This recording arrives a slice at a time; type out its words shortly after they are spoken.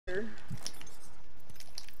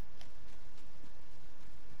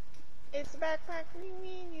backpack,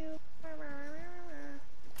 me and you.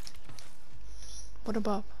 What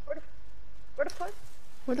about? Where the fuck?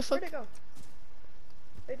 Where the fuck? Where'd they go?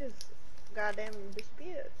 They just goddamn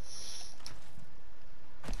disappeared.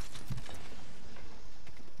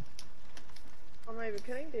 I'm not even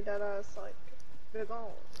kidding. They dead ass like they're gone.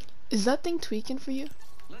 Is that thing tweaking for you?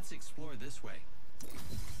 Let's explore this way.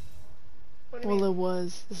 What do you Well, mean? it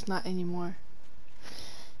was. It's not anymore.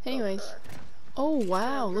 Anyways. drugs. Oh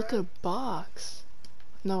wow! Yeah, Look at a drugs. box.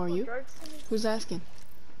 No, are you? Drugs to me? Who's asking?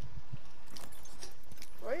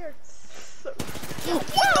 Why are so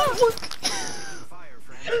Wow! Look! Fire,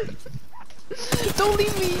 friend. Don't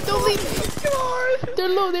leave me! Don't leave me! God! They're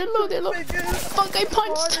low! They're low! They're low! Biggest Fuck! I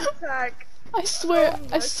punched heart them! attack. I swear! Oh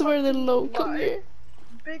I my swear they're low! fucking Come life. here!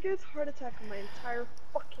 Biggest heart attack of my entire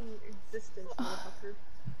fucking existence, motherfucker.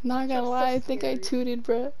 Not gonna Just so lie, I think I scary. tooted,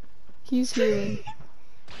 bruh. He's healing.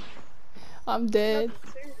 I'm dead.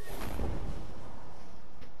 That's serious.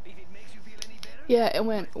 If it makes you feel any better, Yeah, it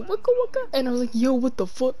went waka waka, and I was like, yo, what the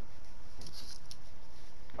fuck?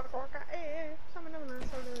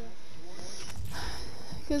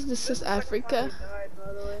 Because this is Africa. Died,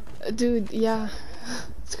 by the way. Dude, yeah.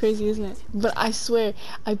 It's crazy, isn't it? But I swear,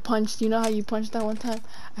 I punched. You know how you punched that one time?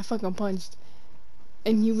 I fucking punched.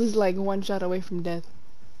 And he was like one shot away from death.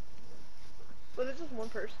 Was it just one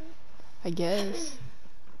person? I guess.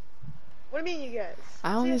 What do you mean you guys?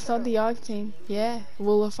 I only Yes or saw no? the octane. Yeah.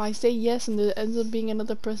 Well, if I say yes and there ends up being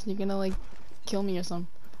another person, you're gonna like kill me or something.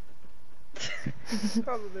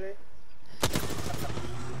 Probably.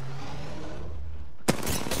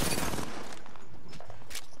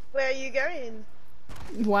 Where are you going?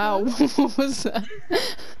 Wow. What was that?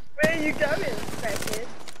 Where are you going, crackhead?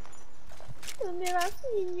 ¿Dónde vas,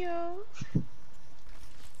 niño?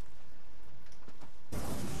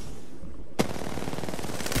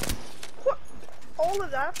 What? All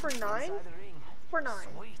of that for 9? inside the ring. For 9.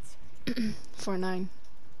 Sweet. 4-9.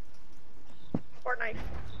 Fortnite.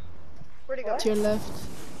 Where'd he go? To your left.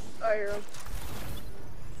 Oh, here.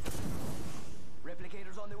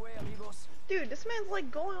 Replicators on the way, amigos. Dude, this man's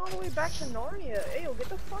like going all the way back to Narnia. Ayo, get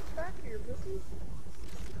the fuck back here, pussy.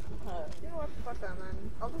 You know what? Fuck that,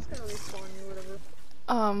 man. I'm just gonna respawn you, whatever.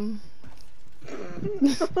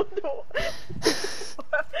 No.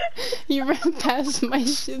 You ran past my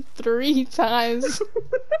shit 3 times.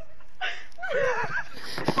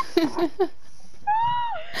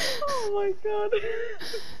 Oh my god. I'm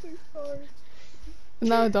so sorry.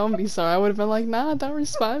 No, don't be sorry. I would have been like, nah, don't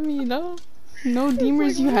respond me, no. No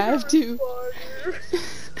demers, you have to.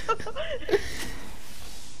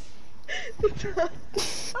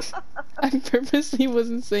 I purposely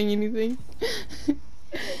wasn't saying anything. You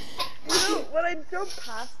know, when I jumped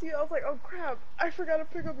past you, I was like, oh crap, I forgot to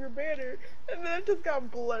pick up your banner. And then I just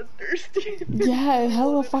got bloodthirsty. Yeah,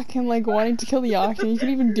 hella fucking like wanting to kill the auction. You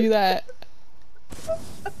couldn't even do that.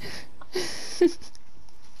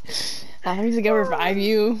 I need to go revive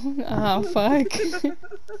you. Oh fuck.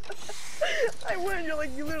 I went, you're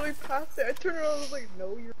like, you literally passed it. I turned around, I was like,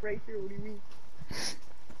 no, you're right here, what do you mean?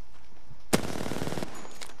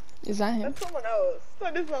 Is that him? That's someone else.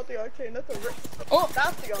 That is not the Octane, that's a Rick. Oh!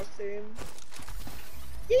 That's the Octane.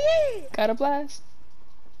 Yeah! Got a blast.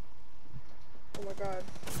 Oh my god.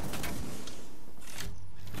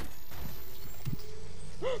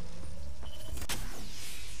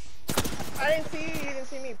 I didn't see you, you didn't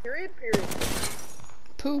see me. Period, period.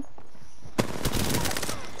 Poo.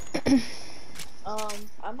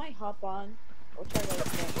 I might hop on. Or try to like,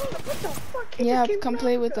 What the fuck? He Yeah, just came come from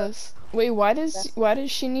play with Africa. us. Wait, why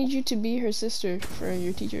does she need you to be her sister for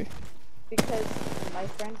your teacher? because my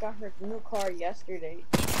friend got her new car yesterday.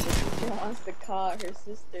 The teacher wants to call her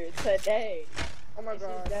sister today. Oh my And she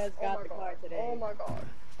god. just Oh got my the god. car today. Oh my god.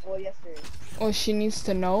 Well, yesterday. Oh, she needs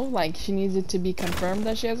to know? Like, she needs it to be confirmed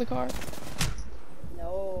that she has a car?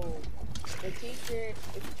 No. The teacher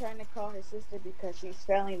is trying to call her sister because she's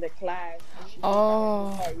failing the class. And she just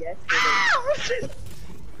Oh. got her new car yesterday.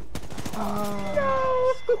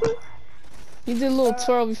 Oh. No! You did a little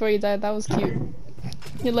twirl before you died. That was cute.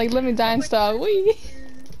 You're like, let me die and stop. Wee.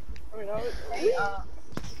 I mean, I was, Hey,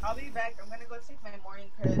 I'll be back. I'm gonna go take my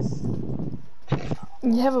morning piss.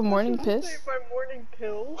 You have a morning Say piss? my morning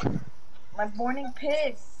pill. My morning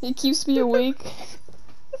piss. It keeps me awake.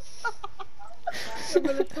 The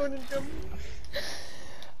melatonin gum.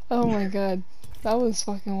 Oh my god. That was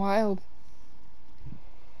fucking wild.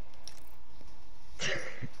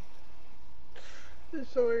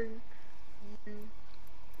 Just showing you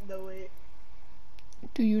the way.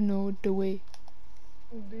 Do you know the way?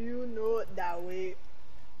 Do you know that way?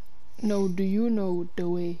 No, do you know the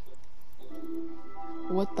way?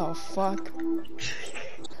 What the fuck?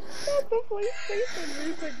 Not the PlayStation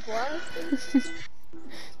music blasting.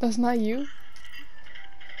 That's not you?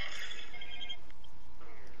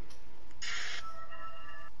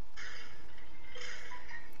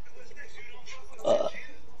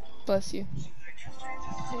 Bless you.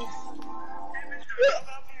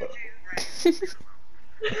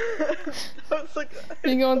 It's like,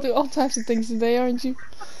 You're going through all types of things today, aren't you?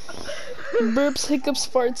 Burps, hiccups,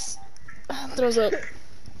 farts. Throws up.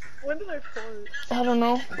 when did I fart? I don't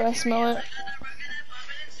know, but I smell it.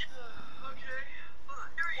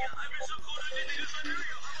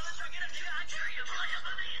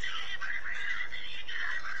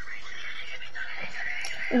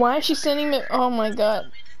 Why is she sending me? Oh my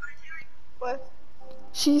god. What?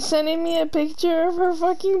 She's sending me a picture of her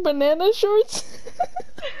fucking banana shorts.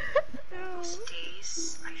 Ew.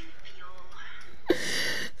 Days I feel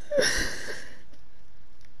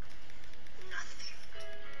nothing. I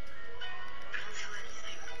don't feel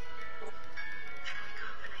anything. I wake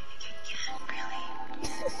up and I think I can't really.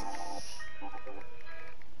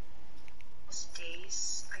 Most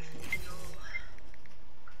days I feel.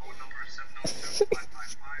 Code number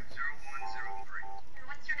 702-555-0103.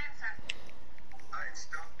 What's your name, sir? It's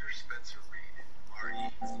Dr. Spencer Reed.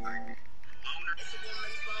 R.E.I.D. It's a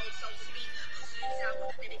woman's world, so to speak. Hustling sour,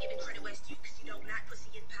 never giving credit where it's due, 'cause you don't lack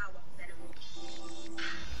pussy and power. Venom. Venom.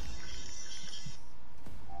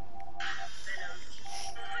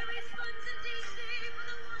 I raise funds in D.C. for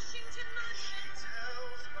the Washington Martian.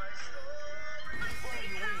 Tells my story. What are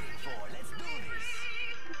you waiting for? Let's do this.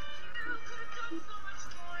 Girl could have done so much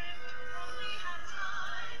more if you only had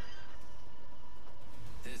time.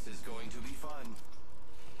 This is going to be fun.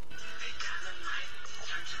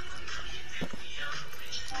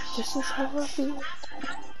 This is how I feel.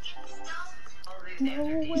 No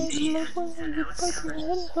way, no way, you fucking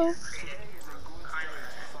little hoe.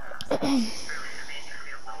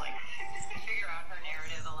 Figure out her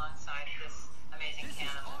narrative alongside this amazing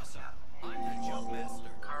canon. Awesome. I'm the jump master.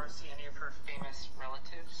 Cara, see any of her famous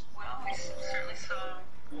relatives? Well, we certainly saw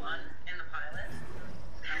one in the pilot.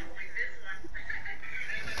 Probably this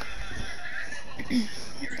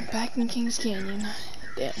one. Back in Kings Canyon.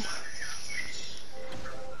 Damn.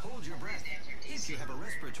 Hold your breath. If you have a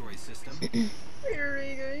respiratory system, Where are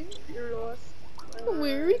you going? You're lost.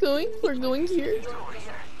 Where are we going? We're going here.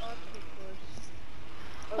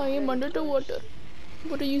 I am under the water.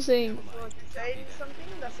 What are you saying? Want to say something?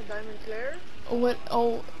 That's a diamond flare. What?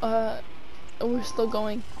 Oh, we're still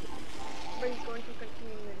going. But he's going to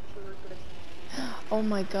continue next to the Oh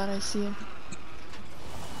my god, I see him.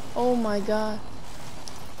 Oh my god.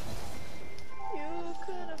 You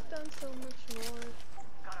could have done so much more.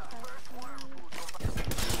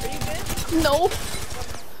 Are you good? No! it's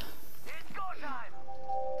go time.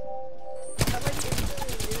 That might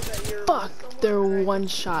instantly knew that you're Fuck, someone they're that- one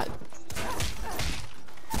shot.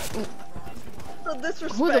 So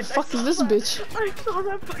disrespect. Who the fuck is this bitch?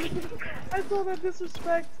 I saw that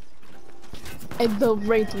disrespect. And the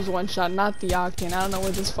Wraith was one shot, not the Octane. I don't know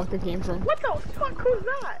where this fucker came from. What the fuck? Who's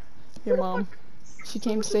that? Your mom. She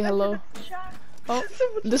came to say hello. Chat. Oh,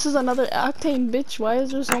 this is another Octane, bitch. Why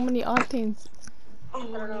is there so many Octanes? I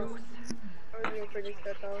don't know. I wasn't gonna finish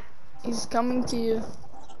that though. He's coming to you.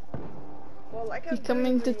 Well, I He's can't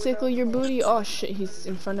coming do to anything tickle without- your booty. Oh shit, he's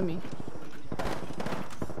in front of me.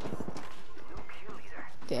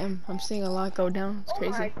 Damn, I'm seeing a lot go down. It's Oh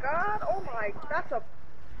my crazy. god, oh my, that's a... Ow,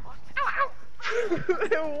 ow.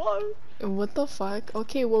 It was. What the fuck?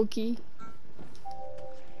 Okay, Wokey.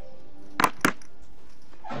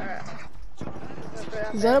 Alright.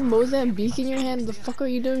 Is that a Mozambique in your hand? The fuck are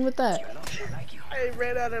you doing with that? I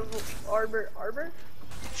ran out of armor. Armor?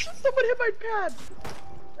 Someone hit my pad!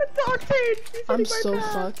 It's Octane! He's hitting I'm my so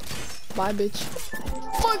pad. fucked. Bye, bitch.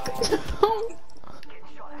 Fuck!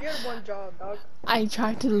 You had one job, dog. I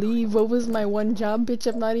tried to leave. What was my one job, bitch?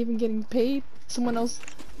 I'm not even getting paid. Someone else.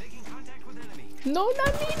 Making contact with enemy. No,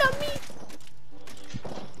 not me, not me.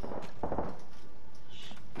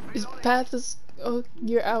 His path is. Oh,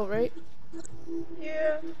 you're out, right?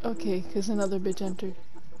 Yeah. Okay, cause another bitch entered.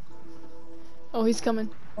 Oh, he's coming.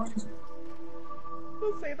 Don't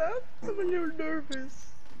say that. Someone you're nervous.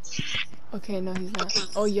 Okay, no, he's not.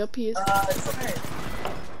 Oh, yup, he is.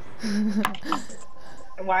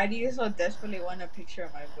 Why do you so desperately want a picture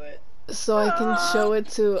of my butt? So I can show it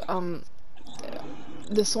to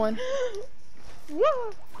this one.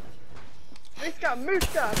 Whoa! Muska,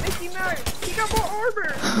 Mickey Mouse. He got more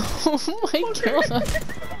armor. Oh my god.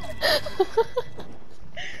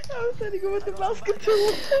 I was trying to go with the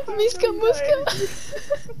basketball. Miska Muska.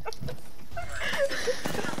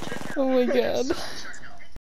 Oh my god.